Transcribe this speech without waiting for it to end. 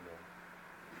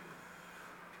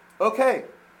Okay,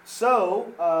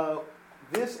 so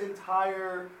this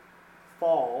entire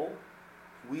fall,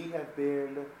 we have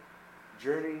been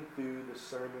journeying through the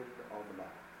Sermon on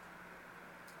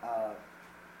the Mount.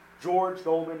 George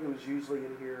Goldman, who is usually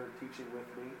in here teaching with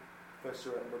me,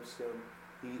 professor at Lipscomb,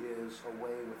 he is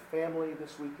away with family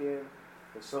this weekend,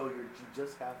 and so you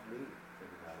just have me,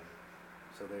 everybody.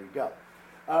 So there you go.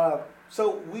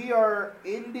 So we are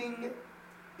ending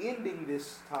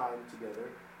this time together,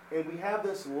 and we have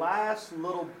this last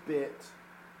little bit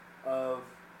of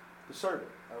the sermon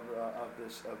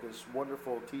of this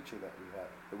wonderful teaching that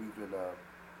we've been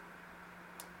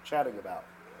chatting about.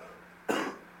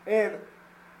 And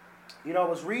you know, I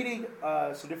was reading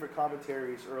some different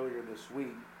commentaries earlier this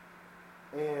week,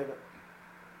 and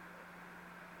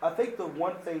I think the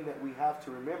one thing that we have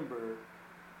to remember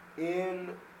in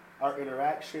our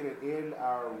interaction and in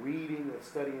our reading and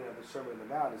studying of the Sermon on the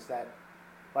Mount is that,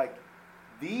 like,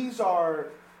 these are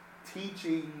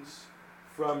teachings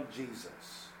from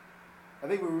Jesus. I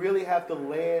think we really have to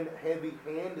land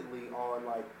heavy-handedly on,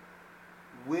 like,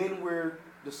 when we're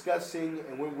discussing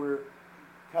and when we're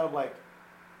kind of like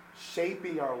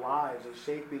shaping our lives and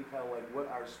shaping kind of like what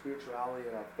our spirituality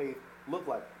and our faith look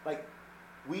like. Like,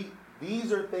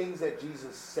 these are things that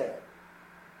Jesus said,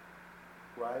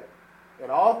 right?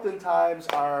 And oftentimes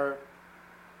our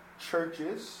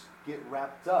churches get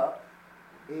wrapped up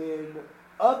in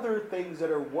other things that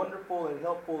are wonderful and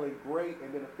helpful and great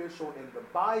and beneficial in the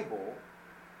Bible.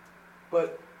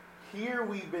 But here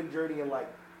we've been journeying, like,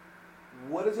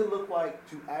 what does it look like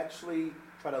to actually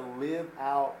try to live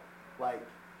out, like,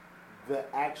 the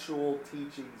actual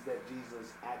teachings that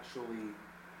Jesus actually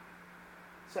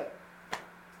said?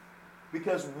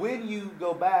 Because when you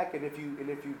go back, and if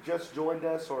you just joined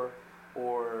us, or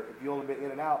if you only been in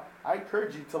and out, I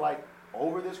encourage you to, like,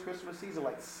 over this Christmas season,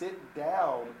 like, sit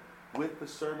down with the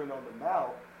Sermon on the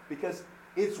Mount, because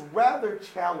it's rather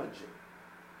challenging.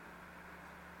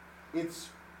 It's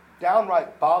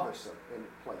downright bothersome in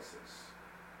places.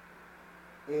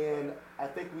 And I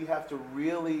think we have to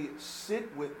really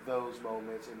sit with those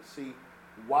moments and see,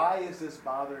 why is this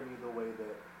bothering me the way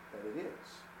that it is?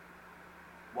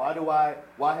 Why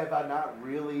have I not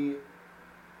really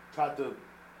tried to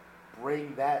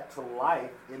bring that to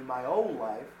life in my own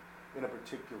life in a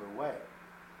particular way?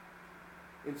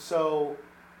 And so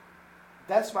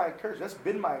that's my encouragement. That's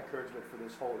been my encouragement for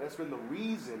this whole, that's been the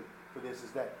reason for this,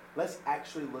 is that let's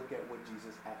actually look at what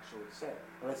Jesus actually said.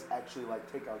 And let's actually,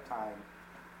 like, take our time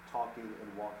talking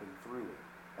and walking through it.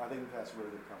 And I think we've had some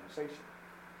really good conversation.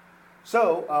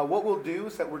 So what we'll do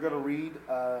is that we're going to read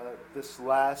this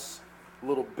last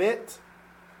little bit,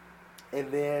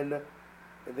 and then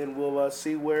we'll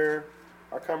see where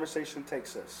our conversation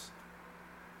takes us.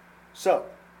 So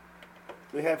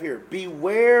we have here,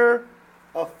 beware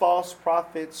of false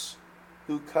prophets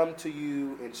who come to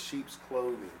you in sheep's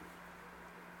clothing,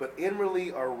 but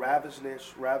inwardly are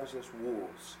ravenous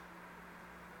wolves.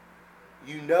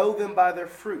 You know them by their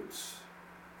fruits.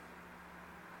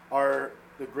 Are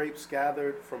the grapes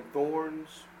gathered from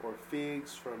thorns, or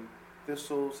figs from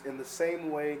thistles? In the same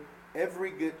way,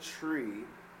 every good tree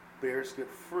bears good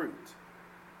fruit,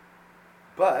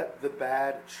 but the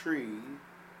bad tree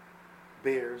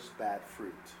bears bad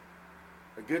fruit.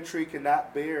 A good tree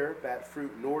cannot bear bad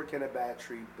fruit, nor can a bad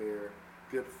tree bear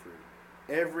good fruit.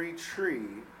 Every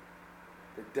tree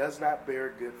that does not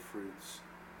bear good fruits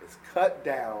is cut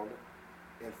down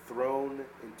and thrown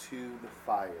into the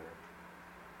fire.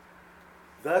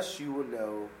 Thus you will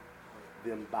know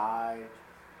them by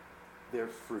their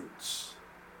fruits.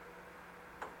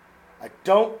 I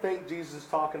don't think Jesus is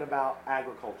talking about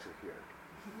agriculture here.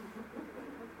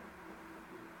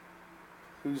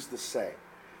 Who's to say?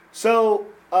 So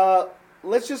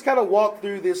let's just kind of walk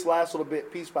through this last little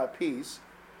bit piece by piece.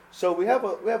 So we have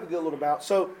a good little amount.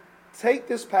 So take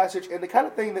this passage, and the kind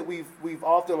of thing that we've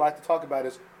often liked to talk about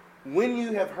is, when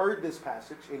you have heard this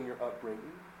passage in your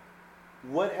upbringing,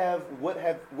 what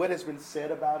has been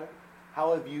said about it?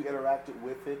 How have you interacted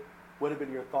with it? What have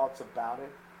been your thoughts about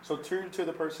it? So turn to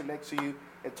the person next to you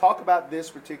and talk about this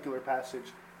particular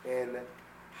passage and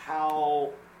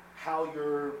how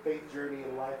your faith journey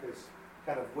in life is,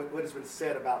 kind of what has been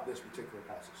said about this particular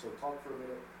passage. So talk for a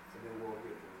minute, and then we'll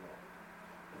get to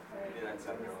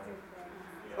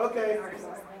that. Okay,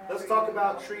 let's talk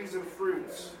about trees and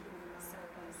fruits.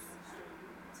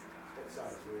 That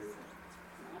sounds weird.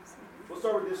 We'll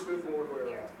start with this group and work our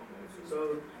way around.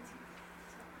 So,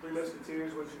 Three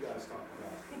Musketeers, what you guys talk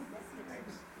about?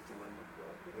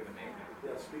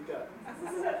 Yeah, speak up.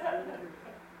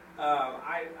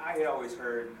 I had always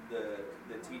heard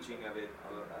the teaching of it,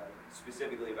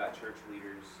 specifically about church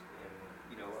leaders and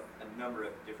a number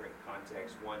of different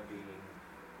contexts. One being,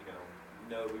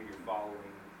 know who you're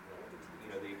following.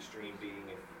 The extreme being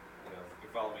if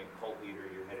you're following a cult leader,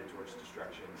 you're headed towards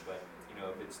destruction. But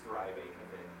if it's thriving,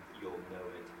 then you'll know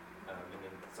it. And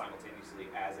then simultaneously,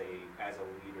 as a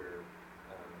leader,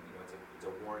 it's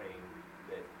a warning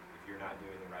that if you're not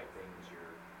doing the right things,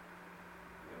 you're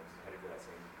headed for that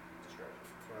same destruction.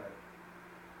 Right.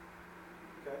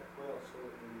 Okay. Well, so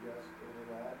you guys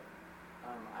anything to add?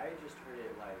 I just heard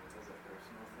it like as a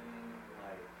personal thing,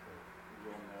 like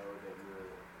you'll know that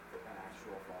you're an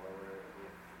actual follower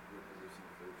if you're producing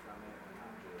fruit from it and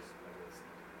not just like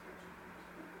listening to the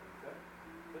teachings. Okay.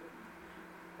 Good.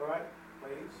 All right,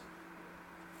 ladies.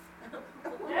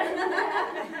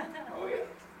 Oh yeah.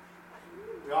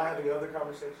 We all having other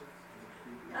conversations?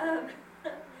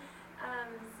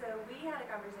 So we had a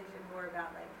conversation more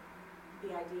about like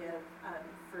the idea of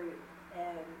fruit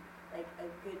and like a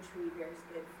good tree bears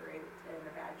good fruit and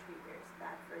a bad tree bears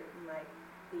bad fruit, and like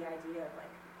the idea of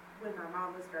like when my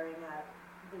mom was growing up,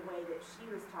 the way that she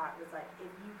was taught was like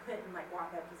if you couldn't like walk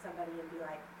up to somebody and be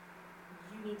like,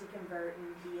 you need to convert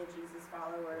and be a Jesus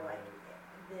follower, like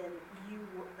then you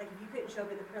like if you couldn't show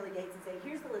up at the pearly gates and say,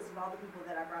 here's the list of all the people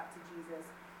that I brought to Jesus,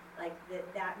 like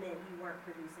that meant you weren't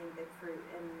producing good fruit.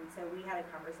 And so we had a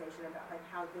conversation about like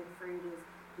how good fruit is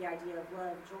the idea of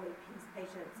love, joy, peace,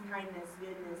 patience, kindness,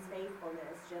 goodness,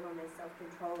 faithfulness, gentleness,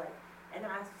 self-control. Like, and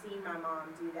I've seen my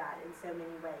mom do that in so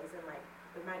many ways. And like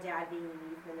with my dad being in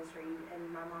youth ministry and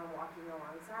my mom walking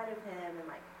alongside of him, and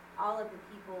like all of the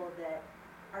people that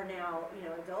are now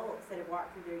adults that have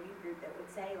walked through their youth group that would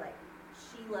say like,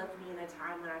 she loved me in a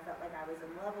time when I felt like I was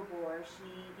unlovable, or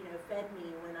she, fed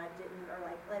me when I didn't, or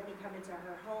like let me come into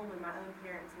her home when my own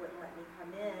parents wouldn't let me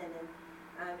come in. And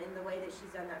in the way that she's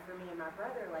done that for me and my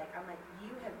brother, like I'm like, you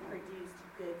have produced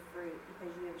good fruit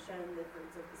because you have shown the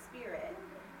fruits of the Spirit.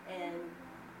 And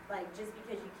like just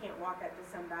because you can't walk up to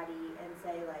somebody and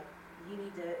say like, you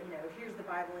need to, here's the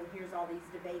Bible and here's all these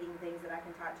debating things that I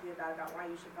can talk to you about why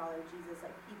you should follow Jesus.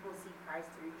 Like people see Christ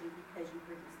through you because you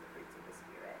produce the fruits of the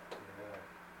Spirit. Yeah.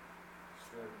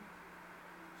 Sure.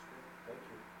 Thank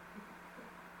you.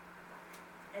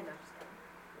 And I'm just kidding.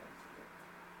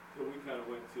 So we kind of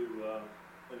went to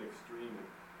an extreme of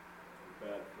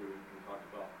bad fruit and talked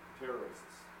about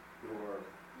terrorists who are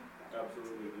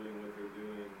absolutely doing what they're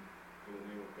doing in the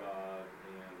name of God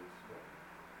and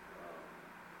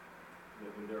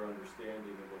in their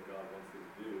understanding of what God wants them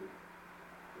to do.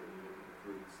 When you look at the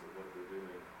fruits of what they're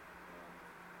doing.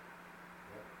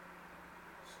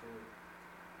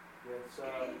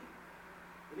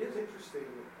 It is interesting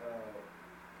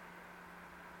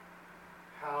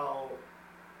how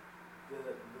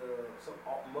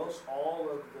most all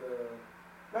of the,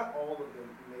 not all of the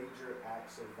major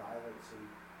acts of violence and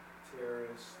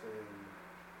terrorist and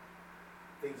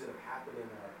things that have happened in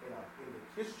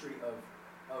the history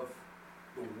of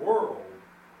the world,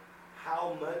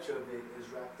 how much of it is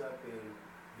wrapped up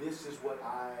in this is what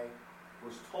I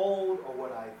was told or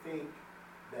what I think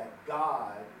that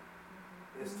God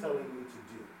is telling me to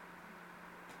do.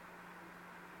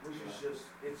 Which is just,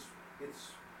 it's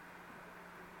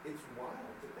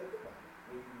wild to think about it.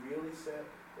 When you really sit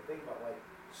and think about like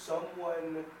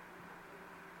someone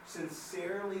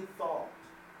sincerely thought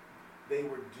they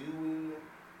were doing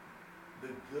the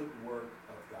good work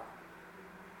of God.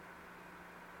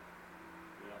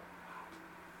 Yeah.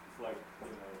 It's like,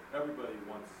 everybody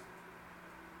wants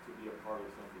to be a part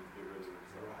of something bigger than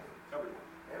themselves. Right. Everyone.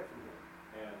 Everyone.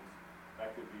 And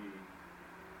that could be,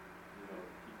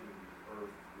 keeping the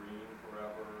earth green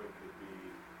forever. It could be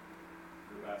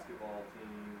your basketball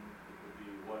team. It could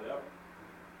be whatever.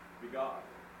 It could be God.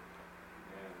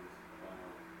 And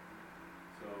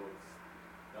so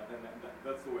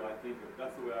that's the way I think of it.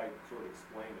 That's the way I sort of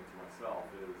explain it to myself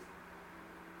is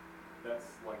that's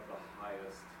like the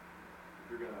highest.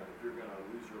 If you're gonna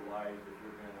lose your life, if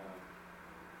you're gonna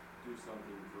do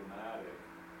something dramatic,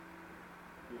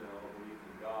 a belief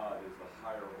in God is a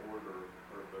higher order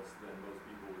purpose than most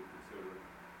people would consider,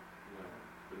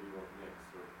 the New York Knicks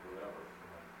or whatever.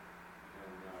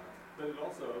 And but it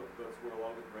also, that's where a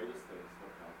lot of the greatest things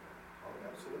have come from. Oh,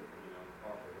 absolutely.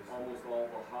 Almost all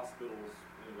the hospitals,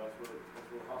 that's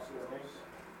where hospitals came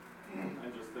from.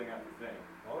 And just thing after thing.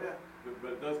 Oh yeah.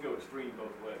 But it does go extreme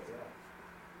both ways. Yeah.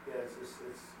 Yeah, it's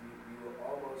you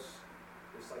almost,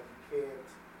 it's like you can't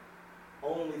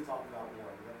only talk about one.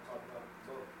 You have to talk about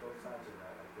both sides of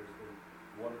that. Like there's been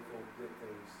wonderful, good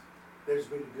things. There's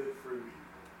been good fruit,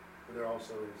 but there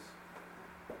also is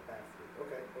bad fruit.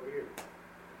 Okay, over here.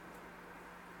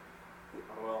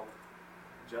 Well,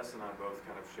 Jess and I both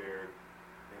kind of shared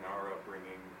in our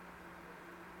upbringing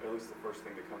at least the first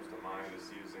thing that comes to mind is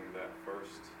using that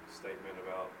first statement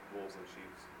about wolves and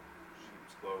sheep's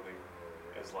clothing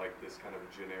as like this kind of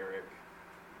generic,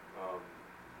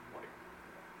 like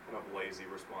kind of lazy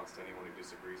response to anyone who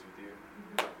disagrees with you.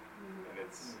 And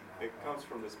it comes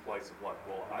from this place of like,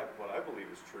 well, what I believe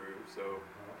is true, so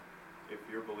if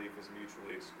your belief is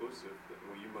mutually exclusive, then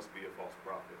well, you must be a false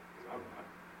prophet, because I'm not.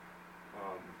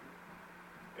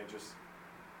 And just,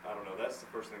 I don't know, that's the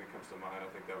first thing that comes to mind. I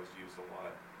think that was used a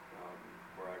lot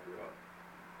where I grew up.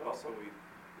 But also we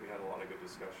had a lot of good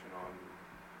discussion on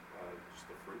just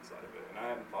the fruit side of it. And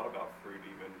I hadn't thought about fruit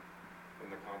even in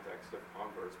the context of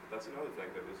converts, but that's another thing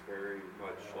that was very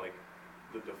much like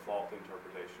the default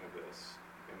interpretation of this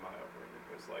in my upbringing.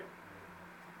 It was like,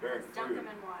 bearing Let's dunk fruit. them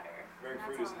in water. Bearing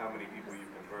That's fruit is all. how many people you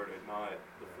converted, not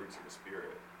the fruits of the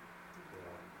Spirit.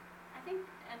 I think,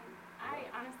 and I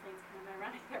honestly, it's kind of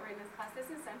ironic that we're in this class. This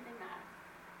is something that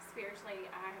spiritually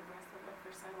I have wrestled with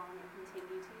for so long and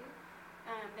continue to.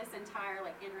 This entire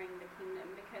like entering the kingdom,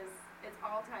 because it's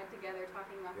all tied together,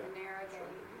 talking about the narrow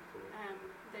gate,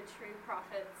 the true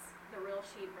prophets, the real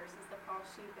sheep versus the false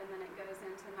sheep, and then it goes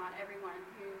into not everyone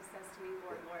who says to me,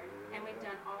 Lord, Lord, and we've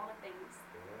done all the things,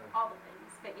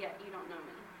 but yet you don't know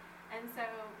me. And so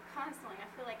constantly, I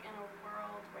feel like in a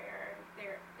world where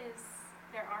there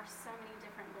are so many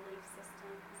different belief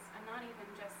systems, and not even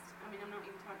just, I'm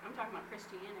talking about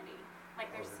Christianity. Like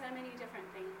there's so many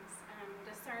different things.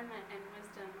 Discernment and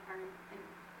wisdom are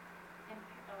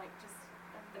like just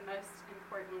of the most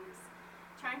importance.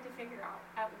 Trying to figure out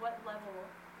at what level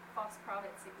false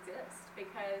prophets exist,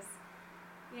 because,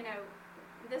 you know,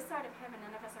 this side of heaven,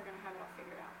 none of us are going to have it all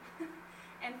figured out.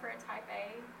 And for a type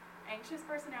A, anxious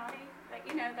personality, like,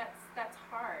 you know, that's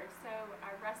hard. So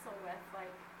I wrestle with,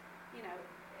 like, you know,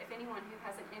 if anyone who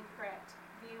has an incorrect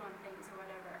view on things or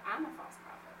whatever, I'm a false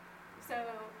prophet. So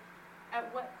at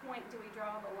what point do we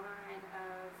draw the line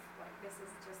of, like, this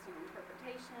is just an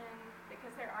interpretation?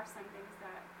 Because there are some things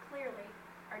that clearly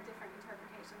are different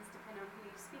interpretations depending on who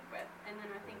you speak with. And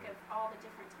then I think of all the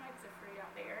different types of fruit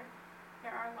out there.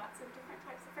 There are lots of different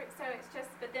types of fruit. So it's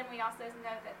just, but then we also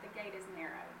know that the gate is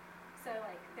narrow. So,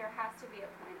 like, there has to be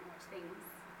a point in which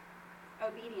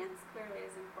obedience clearly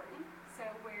is important. So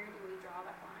where do we draw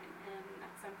that line? And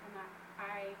that's something that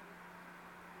I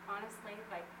honestly,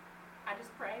 like, I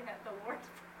just pray that the Lord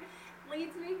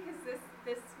leads me, because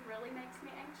this really makes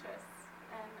me anxious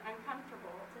and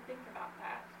uncomfortable to think about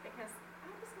that, because I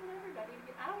just want everybody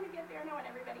to I want to get there. I know what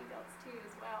everybody feels too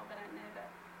as well, but I know that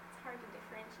it's hard to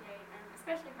differentiate, and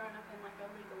especially growing up in like a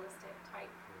legalistic type,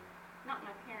 not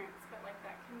my parents, but like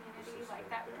that community, like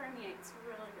that permeates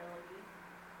really, really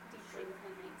deeply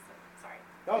within me. So sorry.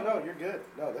 No, you're good.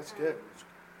 No, that's good.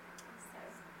 So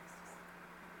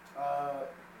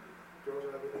George,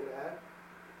 have anything to add?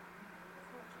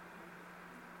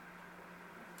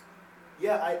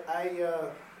 Yeah,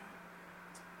 I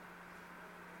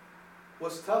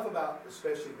what's tough about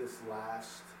especially this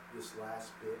last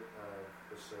bit of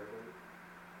the sermon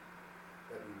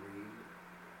that we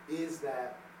read is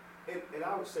that, and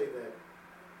I would say that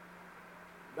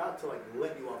not to like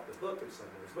let you off the hook in some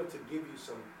ways, but to give you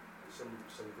some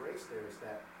grace there, is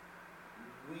that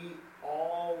we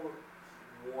all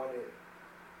want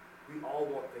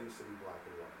things to be black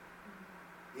and white.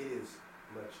 It is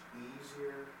much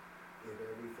easier if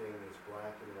everything is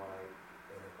black and white,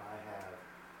 and if I have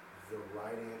the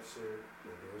right answer,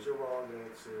 and there's a wrong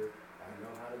answer, I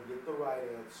know how to get the right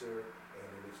answer, and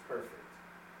it is perfect.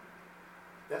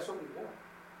 That's what we want.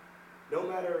 No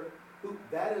matter who.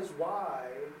 That is why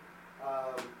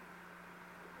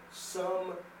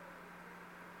some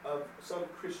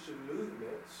Christian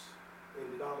movements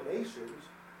and denominations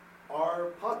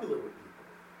are popular with people,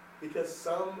 because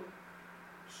some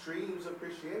streams of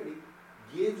Christianity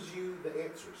gives you the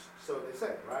answers. So they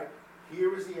say, right?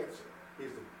 Here is the answer.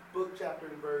 Here's the book, chapter,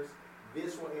 and verse.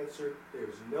 This will answer.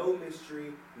 There's no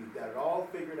mystery. We've got it all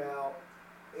figured out.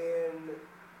 And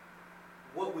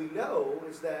what we know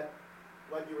is that,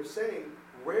 like you were saying,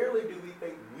 rarely do we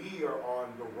think we are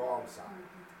on the wrong side.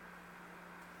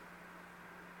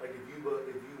 Like if you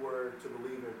were to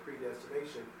believe in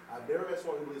predestination, I've never met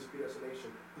someone who believes in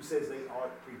predestination who says they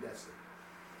aren't predestined.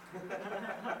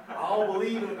 I'll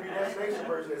believe in a predestination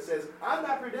person that says, I'm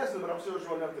not predestined, but I'm still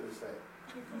showing up to this thing.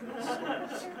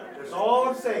 That's all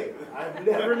I'm saying. I've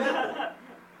never met them.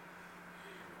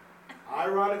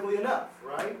 Ironically enough,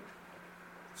 right?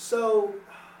 So,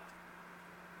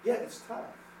 yeah, it's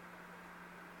tough.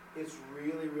 It's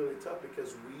really, really tough,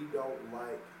 because we don't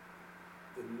like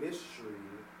the mystery,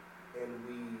 and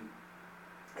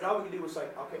all we can do is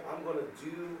like, okay, I'm going to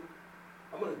do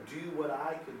I'm going to do what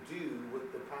I can do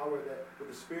with the power with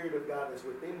the Spirit of God that's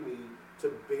within me to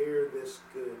bear this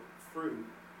good fruit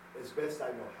as best I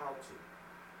know how to.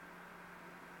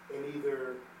 And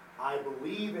either I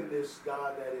believe in this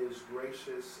God that is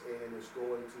gracious and is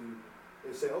going to,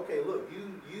 and say, okay, look,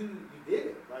 you did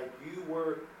it. Like you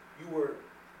were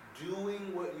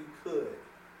doing what you could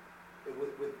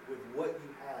with what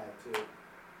you had to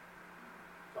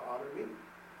honor me.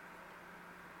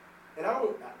 And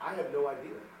I have no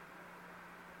idea.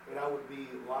 And I would be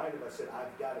lying if I said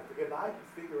I've got it. If I can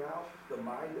figure out the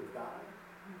mind of God,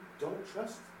 don't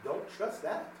trust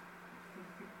that.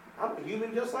 I'm a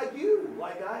human just like you.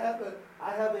 Like I have a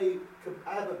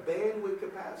bandwidth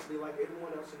capacity like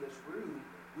everyone else in this room.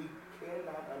 We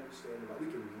cannot understand it. We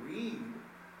can read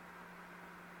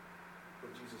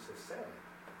what Jesus has said.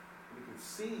 We can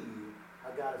see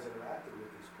how God has interacted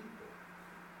with his people.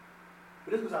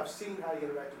 But just because I've seen how he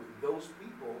interacted with those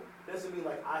people doesn't mean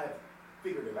like I have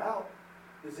figured him out.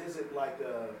 This isn't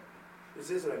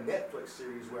a Netflix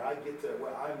series where I'm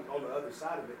on the other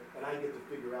side of it and I get to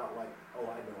figure out like, oh,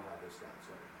 I know how this guy's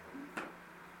like.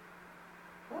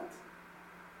 What?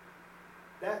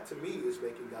 That to me is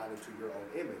making God into your own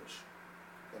image.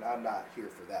 And I'm not here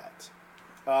for that.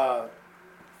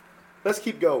 Let's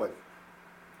keep going.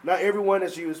 Not everyone,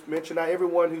 as you mentioned, not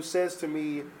everyone who says to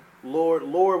me, Lord,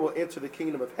 Lord, will enter the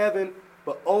kingdom of heaven,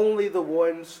 but only the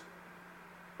one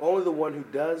who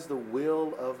does the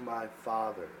will of my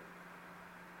Father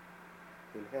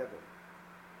in heaven.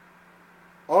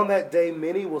 On that day,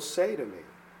 many will say to me,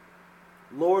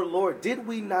 Lord, Lord, did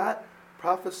we not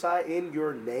prophesy in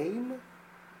your name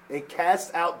and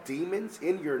cast out demons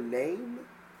in your name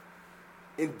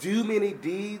and do many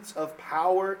deeds of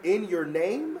power in your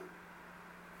name?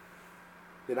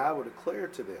 Then I will declare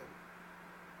to them,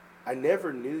 I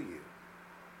never knew you.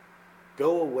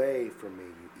 Go away from me,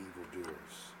 you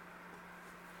evildoers.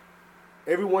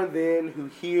 Everyone then who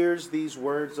hears these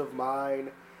words of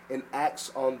mine and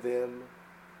acts on them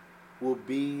will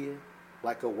be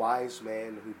like a wise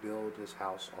man who built his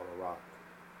house on a rock.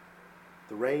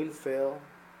 The rain fell,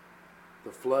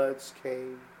 the floods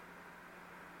came,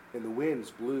 and the winds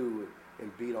blew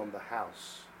and beat on the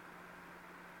house.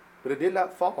 But it did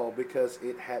not fall because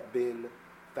it had been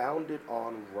founded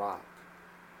on rock.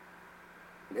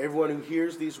 And everyone who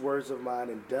hears these words of mine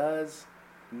and does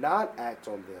not act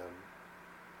on them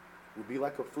will be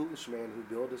like a foolish man who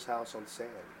built his house on sand.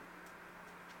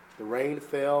 The rain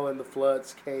fell and the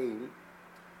floods came,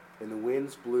 and the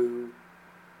winds blew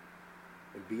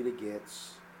and beat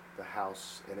against the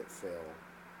house, and it fell.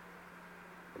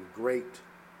 And great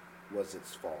was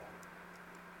its fall.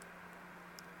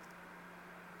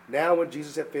 Now when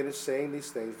Jesus had finished saying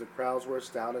these things, the crowds were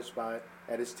astonished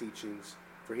at his teachings,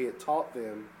 for he had taught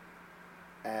them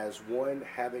as one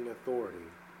having authority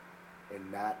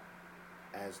and not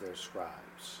as their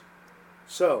scribes.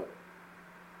 So,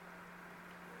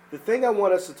 the thing I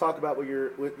want us to talk about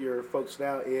with your folks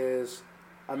now is,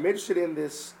 I'm interested in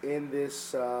this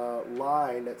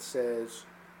line that says,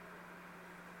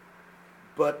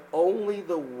 but only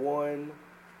the one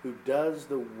who does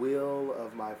the will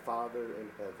of my Father in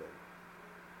heaven.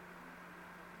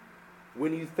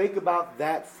 When you think about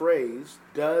that phrase,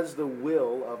 does the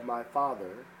will of my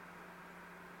Father,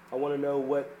 I want to know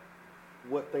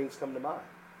what things come to mind.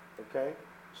 Okay?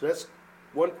 So that's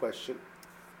one question.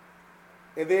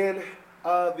 And then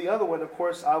the other one, of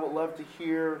course, I would love to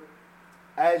hear,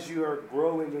 as you are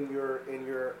growing in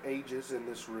your ages in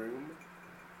this room,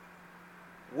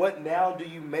 what now do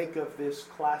you make of this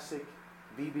classic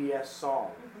VBS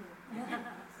song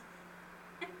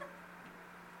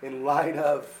in light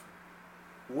of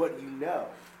what you know?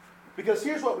 Because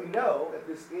here's what we know at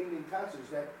this ending passage,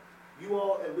 that you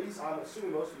all, at least I'm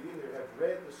assuming most of you in here, have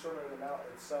read the Sermon on the Mount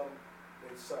at some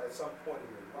point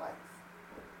in your life.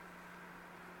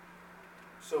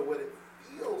 So what it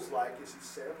feels like is he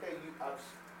said, okay,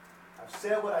 I've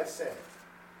said what I said.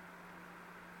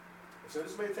 And so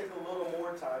this may take a little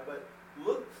more time, but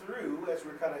look through, as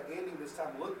we're kind of ending this time,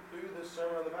 look through the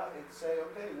Sermon on the Mount and say,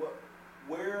 okay,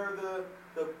 where are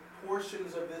the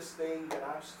portions of this thing that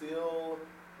I'm still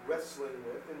wrestling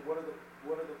with, and what are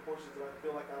the portions that I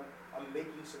feel like I'm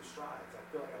making some strides? I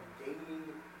feel like I'm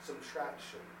gaining some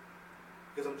traction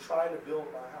because I'm trying to build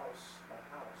my house on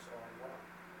rock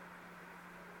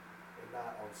and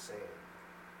not on sand.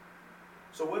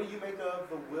 So what do you make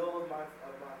of the will of my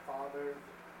Father?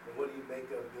 And what do you make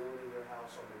of building your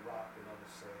house on the rock and on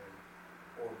the sand,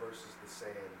 or versus the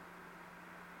sand?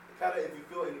 Kind of, if you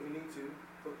feel, if you need to,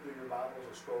 flip through your Bibles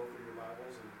or scroll through your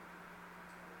Bibles and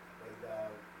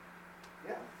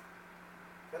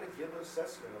kind of give an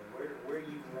assessment of where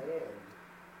you land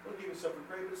don't give yourself a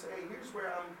grade, but say, hey, here's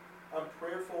where I'm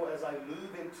prayerful as I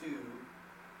move into.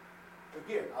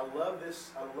 Again, I love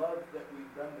this. I love that we've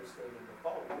done this thing in the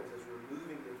fall because as we're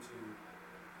moving into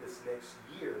this next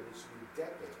year, this new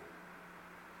decade,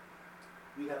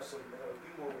 we have a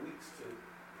few more weeks to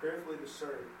prayerfully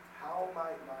discern how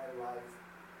might my life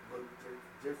look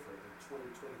different in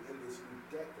 2020 in this new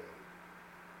decade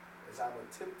as I'm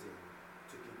attempting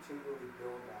to continually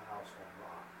build my house on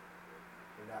rock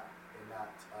and not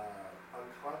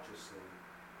unconsciously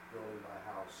building my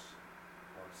house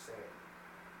on sand.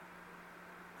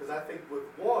 Because I think with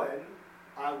one,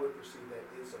 I would perceive that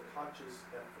it's a conscious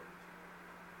effort.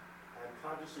 I'm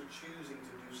consciously choosing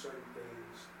to do certain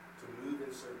things, to move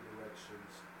in certain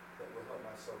directions that will help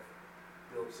myself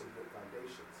build some good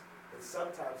foundations. And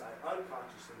sometimes I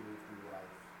unconsciously move through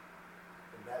life,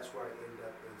 and that's where I end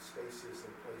up in spaces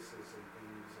and places and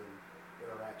things and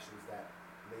interactions that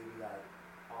maybe I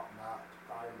ought not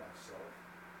find myself,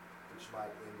 which might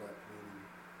end up meaning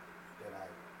that I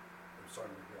am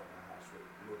starting to build my house with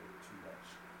a little bit too much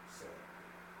sand.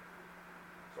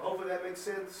 So hopefully that makes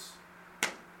sense.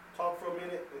 Talk for a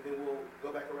minute, and then we'll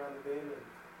go back around the bend and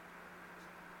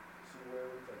see where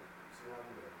we take. See how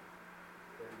we go.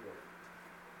 There you go.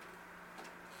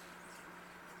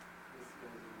 This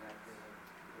goes exactly like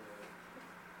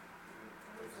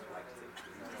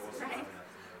Right.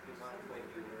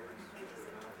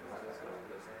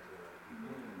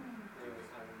 They were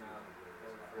talking about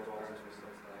The will of God.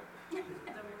 I think it's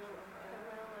been the whole what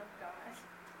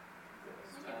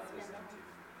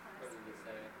class. did it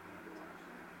say?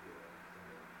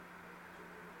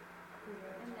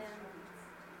 And then,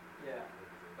 Yeah,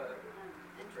 but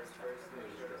interest first rate.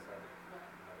 make sure it's like,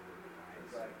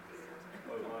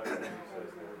 Oh, my thing says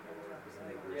Lord, Lord.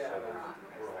 yeah, We're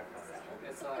all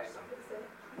it's like,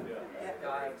 Yeah.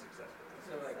 God,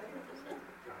 so like,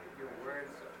 your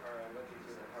words are looking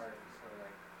to the heart, so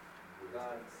like,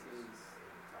 God sees,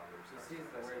 he sees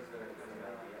the words that are coming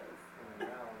out from the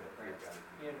mouth, but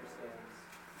he understands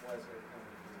what's coming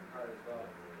from your heart as well.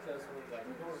 So someone's like,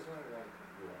 like,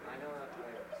 I know that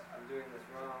like, I'm doing this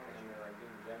wrong, and they're like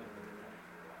being genuine, and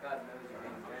God knows you're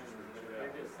being genuine, but if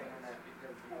you're just saying that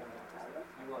because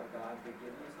you want God to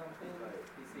give you something,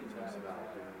 he sees that about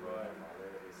you. Right.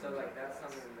 So like that's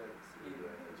something that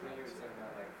when you were saying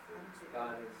about like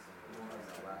God is more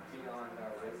beyond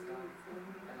our wisdom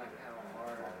and like how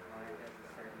our mind has a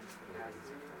certain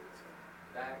capacity,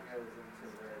 that goes into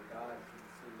where God can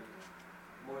see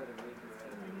more than we can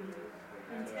see.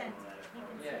 Intent. He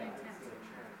can see Yeah, he can intent. see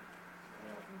intent.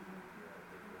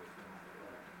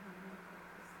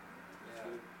 Yeah.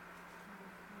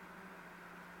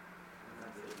 And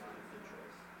that's a lot of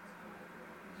choice.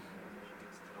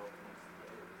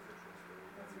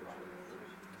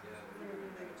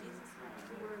 Jesus had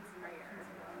a Lord's Prayer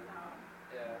about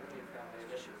Yeah, we need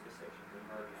foundation.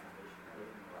 Hard foundation. That's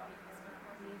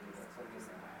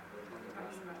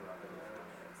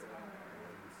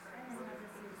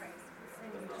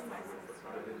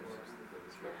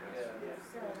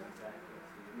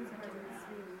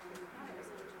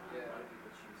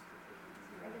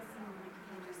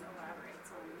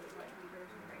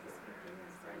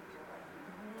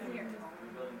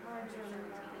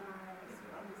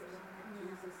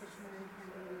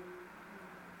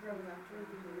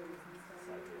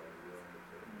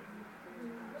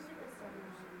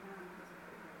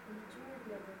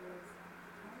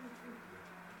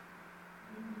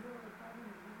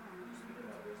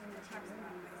something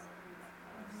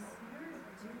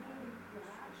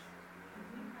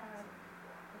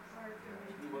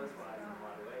that he was wise in a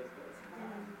lot of ways, but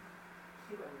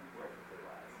he wasn't perfectly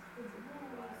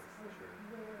wise.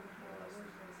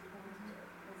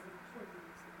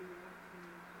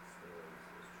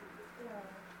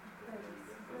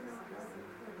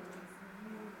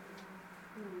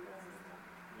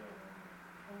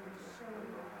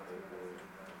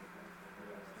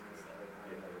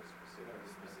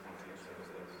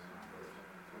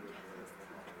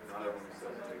 Not everyone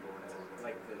says take orders.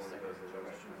 Like the One second does a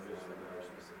question election, was one very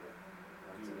does specific.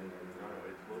 No,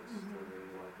 it looks to me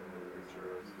like a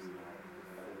picture of full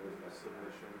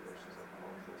submission versus a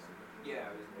partial submission.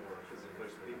 Yeah, it was more. Because if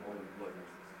there's people, look,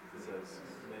 it says,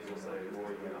 they will say,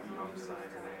 Lord, you know, I'm sign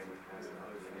your name and cast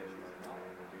out the name of your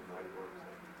name and do mighty works.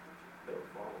 They're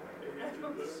following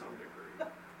to some degree.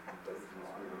 But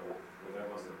that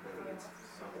must have been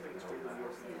something to that.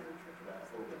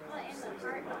 Well, and the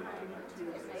heart behind it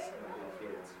too is like,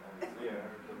 Yeah,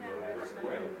 the motives,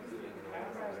 well, the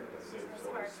same it's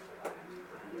source. hard.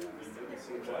 It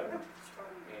seems like, And,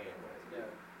 Yeah.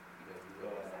 you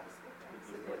know,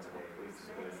 it's a complete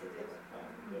split.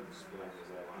 The split is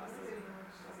a lot.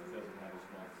 doesn't have a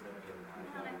small center.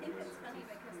 No, and I think it's funny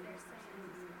because they're saying,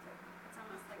 it's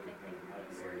almost like they think the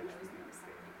Lord owes them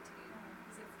something too.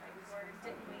 Because it's like, Lord,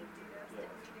 didn't we do this?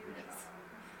 Didn't we do this?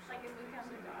 Like if we come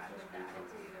to God with the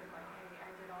attitude of like, hey,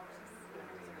 I did all this, and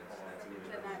I deserve this,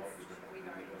 then that's, we've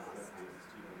already lost.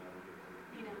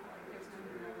 You know, like there's no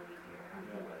humility here. Kind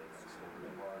of like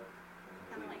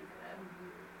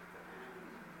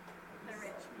the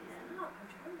rich man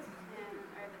and,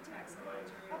 or the tax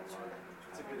collector.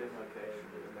 It's a good implication,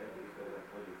 maybe, that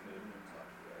what you think,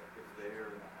 if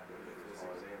they're, if this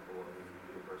example of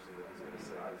the person that is going to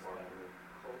set apart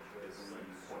is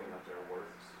pointing out their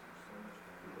works,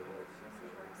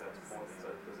 that's pointing,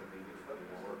 that doesn't mean that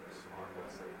the works aren't what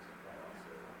saves you.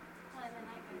 Well, and then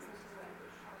that goes into what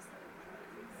also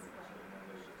is like,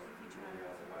 if you try to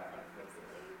like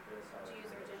basically Jews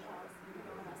or Gentiles, we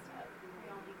all messed up, we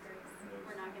all need grace.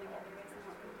 We're not gonna get the grace and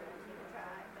what we could, you can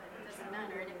try, but it doesn't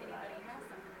matter, and if anybody has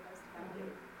something to boast about,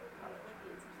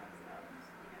 Philippians talks about,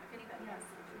 you know, if anybody has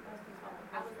something to boast about,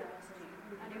 I was the best Jew,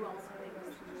 I knew all the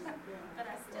things, but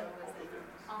I still was in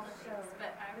all the things,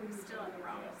 but I was still in the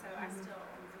wrong, so I'm still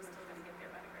gonna get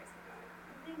there by the grace of God.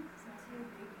 I think too,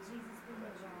 Jesus being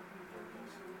the rock and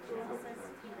foundation, it also says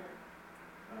Peter,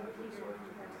 when Peter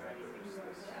had studied, he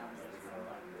wrote down, this is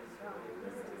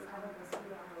out of the sea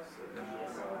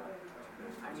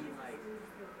I mean, like,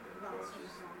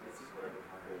 This is where the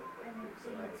and then so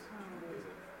that's, is it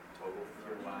total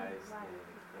pure lies,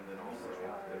 and then also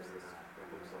there's this, it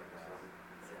looks like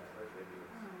maybe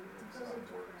some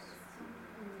works,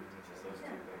 just those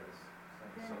two things,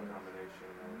 some combination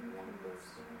of one of those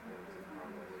things is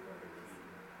probably the key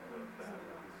of that.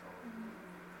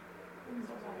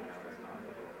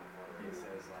 it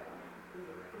says like,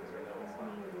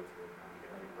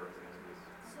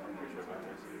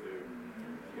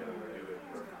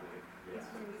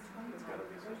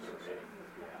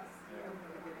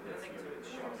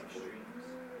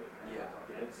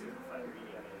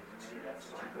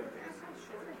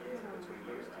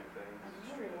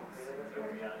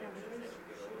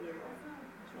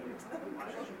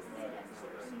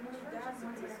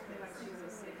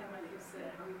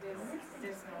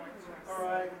 All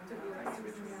right.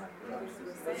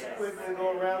 Let's quickly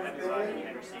go around the bend.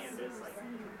 understand this, like,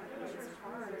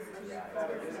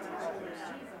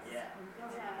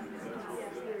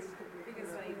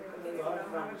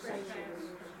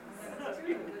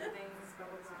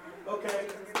 Okay,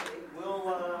 we'll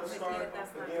start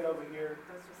again over here.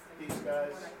 These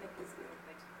guys.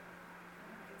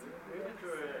 we went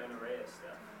through an array of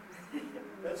stuff,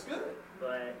 That's good.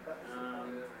 but, to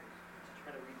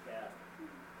try to recap,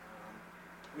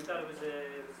 we thought it was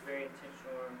very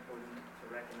intentional or important to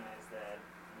recognize that,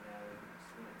 you know,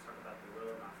 when we talk about the will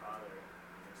of my Father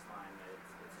in this line, that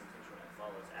it's intentional, it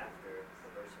follows after the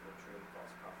verse of the true and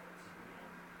false prophets,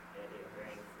 and it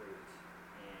bearing fruit,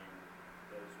 and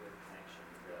those with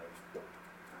connections of,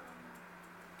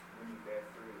 when you bear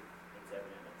fruit, it's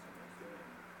evident that someone's doing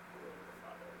the will of the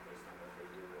Father based on what they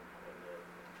do and how they live,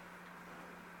 and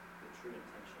the true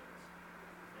intentions.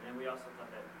 And then we also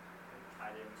thought that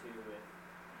tied into with,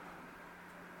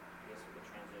 I guess, with the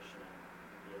transition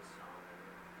and the song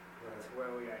and to where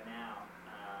we are now,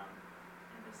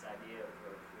 and this idea of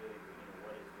really, you know,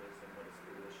 what is wisdom, what is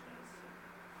foolishness, and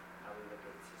how we look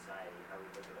at society, how we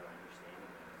look at our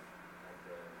understanding of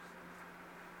those.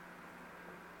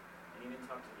 And even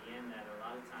talk to the end that a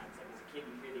lot of times, like as a kid,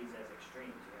 you hear these as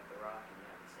extremes. You have the rock and you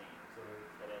have the sand.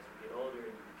 But as we get older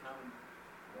and you become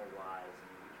more wise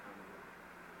and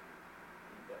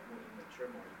you mature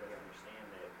more, you better understand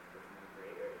that there's more gray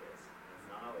areas. And it's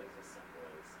not always as simple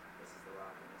as this is the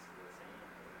rock and this is the sand.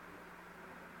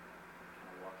 Kind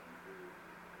of walking through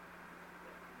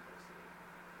that complexity.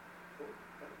 Cool.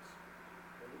 Thanks.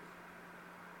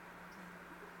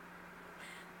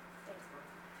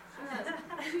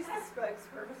 She's a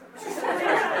spokesperson. It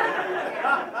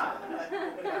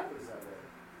happens that way.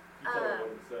 You tell her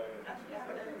what to say. That's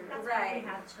why Right. we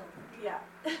have children. Yeah.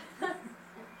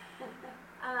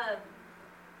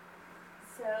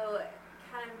 So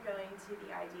kind of going to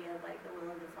the idea of like the will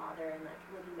of the Father and like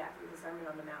looking back through the Sermon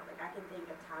on the Mount, like I can think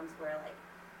of times where like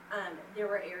there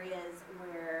were areas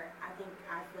where I feel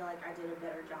like I did a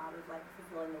better job of like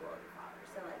fulfilling the will of the Father.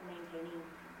 So like maintaining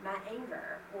my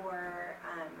anger or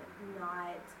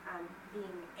not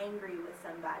being angry with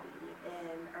somebody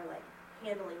or like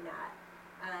handling that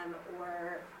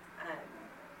or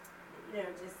you know,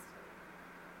 just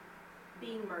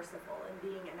being merciful and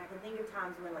I can think of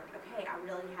times when like, okay, I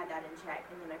really had that in check,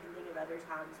 and then I can think of other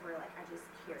times where like I just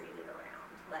carried it around,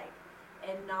 like,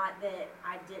 and not that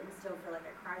I didn't still feel like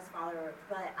a Christ follower,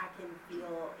 but I can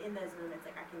feel in those moments,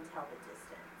 like I can tell the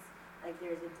distance, like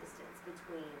there's a distance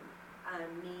between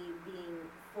me being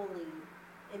fully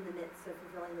in the midst of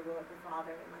fulfilling the will of the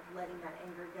Father and like letting that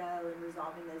anger go and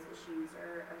resolving those issues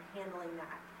or handling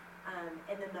that.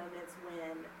 And the moments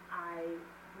when I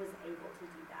was able to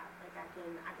do that, like I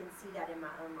can see that in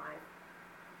my own life.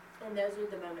 And those are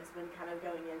the moments when kind of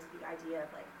going into the idea of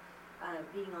like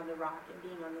being on the rock and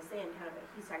being on the sand, kind of what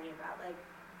he's talking about. Like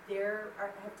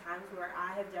have times where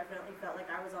I have definitely felt like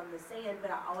I was on the sand,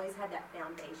 but I always had that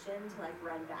foundation to like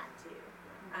run back to.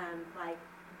 Like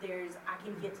I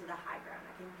can get to the high ground,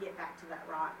 I can get back to that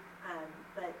rock.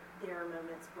 But there are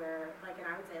moments where, like, and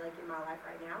I would say like in my life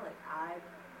right now, like I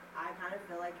kind of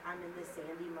feel like I'm in this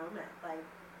sandy moment. Like,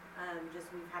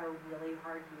 just we've had a really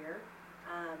hard year.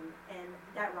 And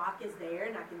that rock is there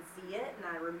and I can see it and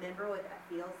I remember what that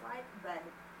feels like, but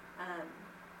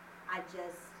I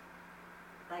just,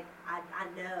 like, I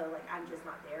know, like, I'm just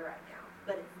not there right now,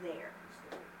 but it's there.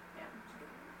 Yeah.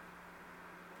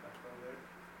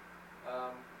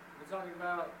 We're talking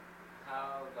about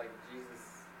how, like,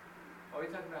 Jesus, are we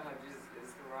talking about how Jesus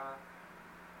is the rock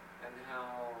and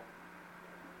how,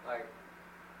 like,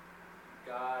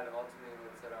 God ultimately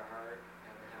looks at our heart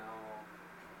and how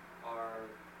our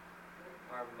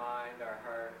mind, our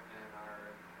heart, and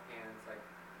our hands like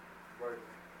work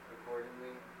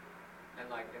accordingly. And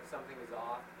like if something is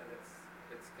off, then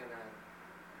it's gonna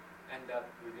end up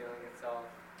revealing itself,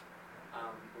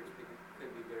 which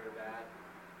could be good or bad.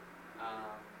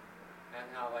 And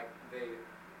how like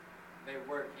they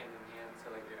work hand in hand. So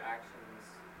like your actions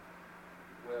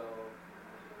will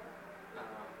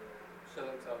show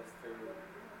themselves through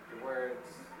your words,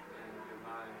 and your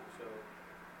mind will show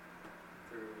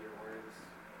through your words.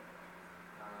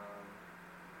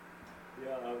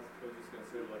 Yeah, I was just gonna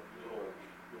say, like, little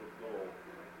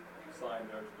sign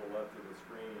there to the left of the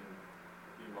screen,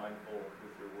 be mindful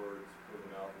with your words, for the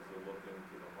mouth is a look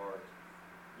into the heart.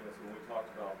 You know, so when we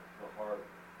talked about the heart,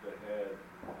 the head,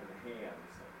 and the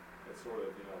hands, it's sort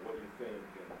of, you know, what you think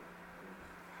and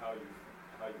how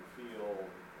you feel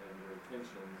and your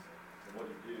intentions and what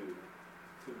you do.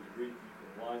 To the degree you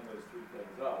can line those three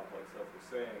things up, like Seth was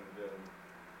saying, then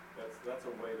that's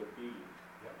a way to be.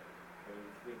 Yep. And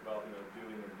you think about, you know,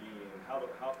 doing and being, and how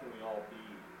can we all be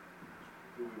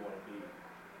who we want to be?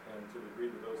 And to the degree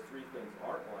that those three things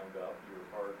aren't lined up, your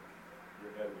heart,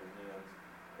 your head, and your hands,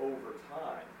 over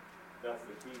time, that's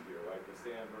the key here, right? The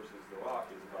sand versus the rock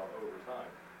is about over time.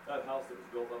 That house that was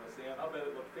built on the sand, I bet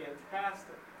it looked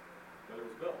fantastic when it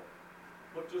was built.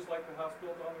 Looked just like the house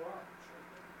built on the rock.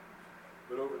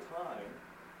 But over time,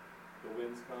 the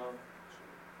winds come,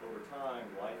 over time,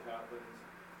 life happens,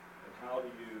 and how do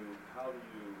you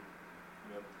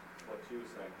know, what she was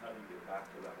saying, how do you get back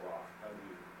to that rock? How do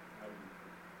you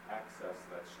access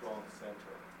that strong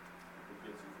center that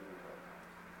gets you through the tough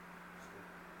times?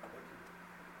 Thank you.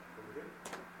 Over here.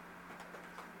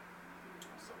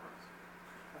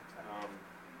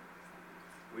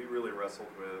 We really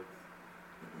wrestled with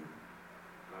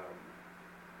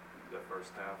the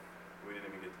first half. We didn't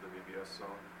even get to the VBS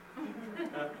song.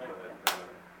 But,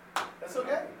 That's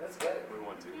okay. That's good. we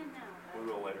want to. And now, We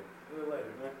will later. A little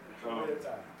later, man. One at a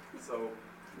time. So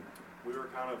we were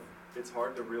kind of, it's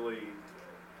hard to really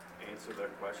answer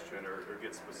that question or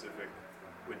get specific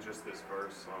with just this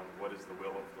verse on what is the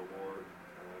will of the Lord,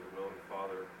 the will of the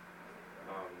Father,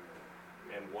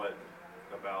 and what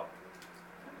about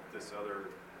this other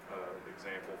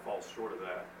example falls short of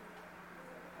that.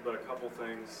 But a couple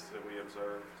things that we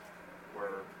observed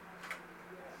were,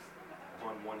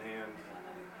 on one hand,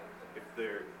 if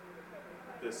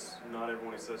not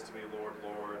everyone who says to me, Lord,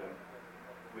 Lord, and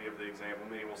we have the example,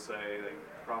 many will say, they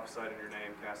prophesied in your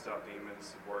name, cast out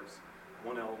demons, works.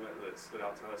 One element that stood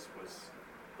out to us was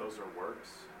those are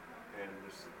works, and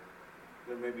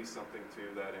there may be something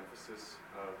to that emphasis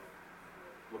of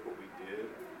look what we did,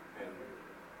 and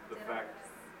the fact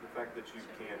that you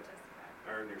can't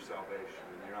earn your salvation,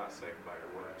 and you're not saved by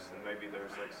your works, and maybe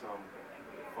there's like some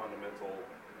fundamental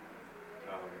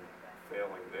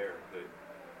failing there that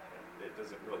it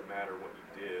doesn't really matter what you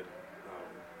did.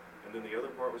 And then the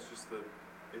other part was just that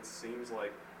it seems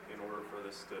like in order for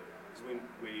this to, because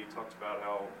we talked about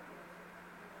how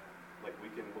like we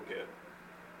can look at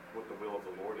what the will of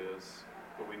the Lord is,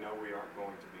 but we know we aren't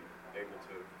going to be able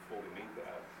to fully meet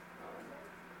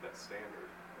that standard.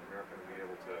 And we're not going to be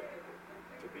able to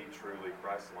be truly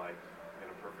Christ-like in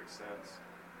a perfect sense.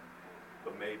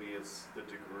 But maybe it's the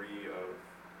degree of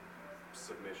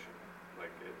submission.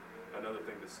 Like another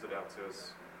thing that stood out to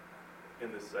us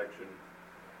in this section,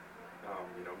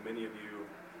 many of you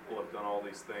will have done all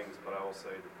these things, but I will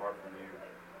say, depart from you,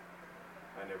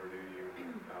 I never knew you.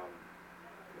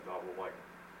 I thought, well, like,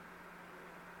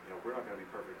 we're not going to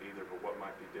be perfect either, but what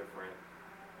might be different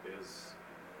is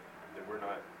that we're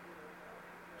not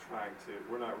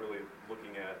really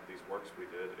looking at these works we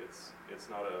did. It's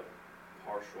not a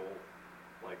partial,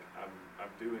 like,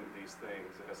 I'm doing these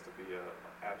things. It has to be a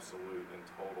absolute and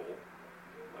total,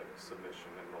 like,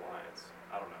 submission and reliance.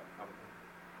 I don't know.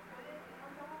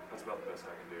 That's about the best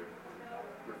I can do.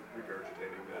 I'm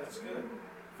regurgitating that. That's good.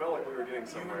 Felt like we were getting You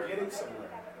somewhere. were getting somewhere.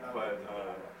 But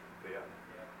yeah,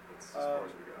 that's as far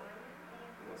as we got.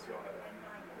 Unless y'all have.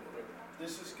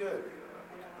 This is good.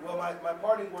 Well, my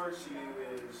parting words to you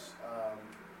is,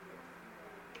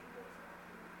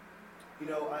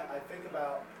 I think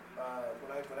about,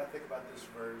 when I think about this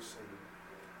verse and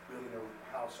building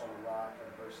a house on a rock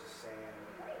versus sand,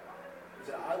 is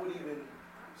that I would even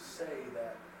say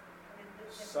that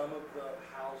some of the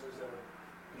houses that are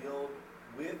built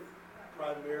with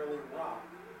primarily rock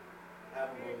have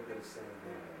a little bit of sand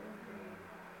in them.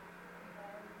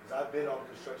 Because I've been on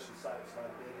construction sites and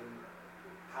I've been in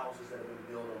houses that have been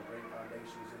built on great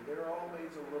foundations, and there are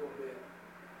always got a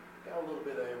little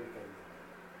bit of everything in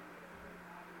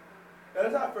there. Now,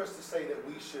 it's not for us to say that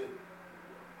we should,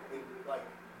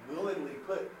 willingly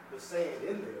put the sand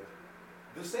in there.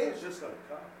 The sand's just going to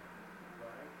come,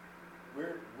 right?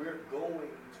 We're going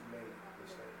to make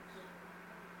mistakes.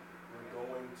 We're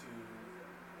going to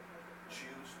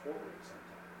choose poorly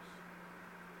sometimes.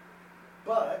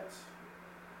 But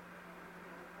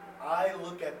I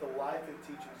look at the life and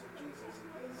teachings of Jesus,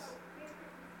 and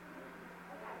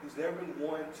he's never been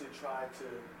one to try to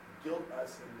guilt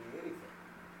us into anything.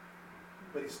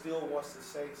 But he still wants to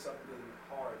say something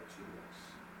hard to us,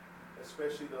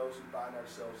 especially those who find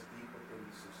ourselves deep within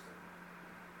the system.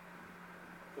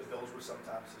 Because those were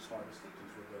sometimes his hardest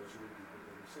teachings, were those who were deep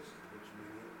within the system,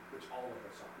 which all of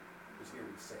us are, because here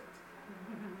we sit.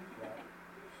 Right?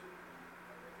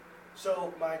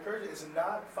 So my encouragement is to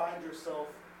not find yourself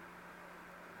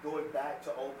going back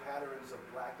to old patterns of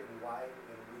black and white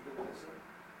and legalism,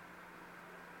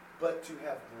 but to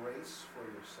have grace for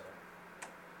yourself,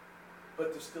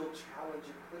 but to still challenge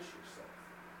and push yourself,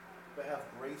 but have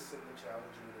grace in the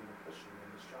challenging and in the pushing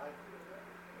and the striving.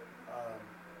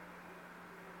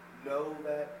 Know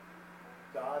that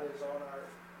God is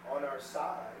on our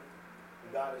side, and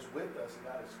God is with us, and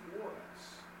God is for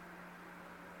us.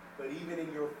 But even in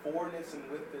your forness and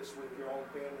with this, with your own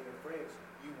family and friends,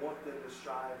 you want them to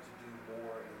strive to do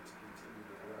more and to continue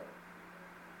to grow.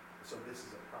 So this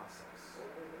is a process.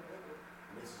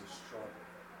 And this is a struggle.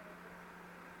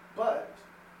 But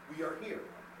we are here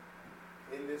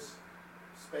in this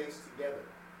space together.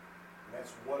 And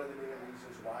that's one of the many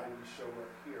reasons why we show up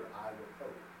here, I would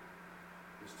hope,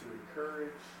 is to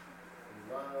encourage and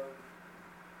love,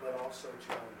 but also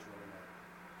challenge one another.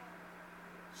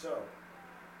 So,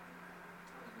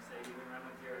 I was going to say, even run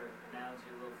with your analogy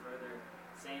a little further,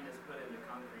 sand is put into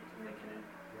concrete to thicken it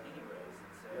anyways.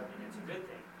 And so, and it's a good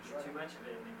thing. You get too much of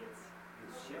it and it gets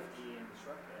shifty, and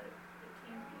but it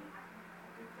can be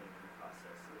a good thing in the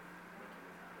process of making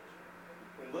the foundation.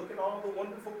 and look at all the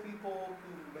wonderful people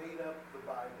who made up the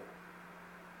Bible.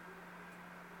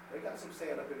 They got some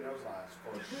sand up in their lives,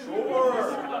 for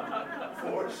sure.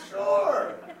 For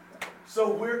sure.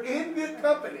 So we're in good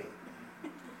company.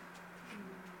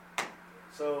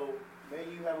 So may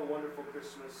you have a wonderful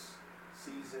Christmas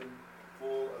season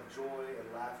full of joy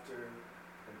and laughter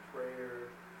and prayer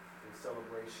and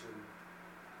celebration.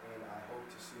 And I hope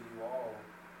to see you all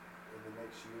in the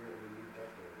next year in the new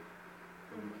decade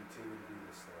when we continue to do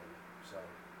this thing. So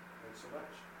thanks so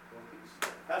much. Go in peace.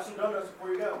 Have some donuts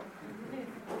before you go.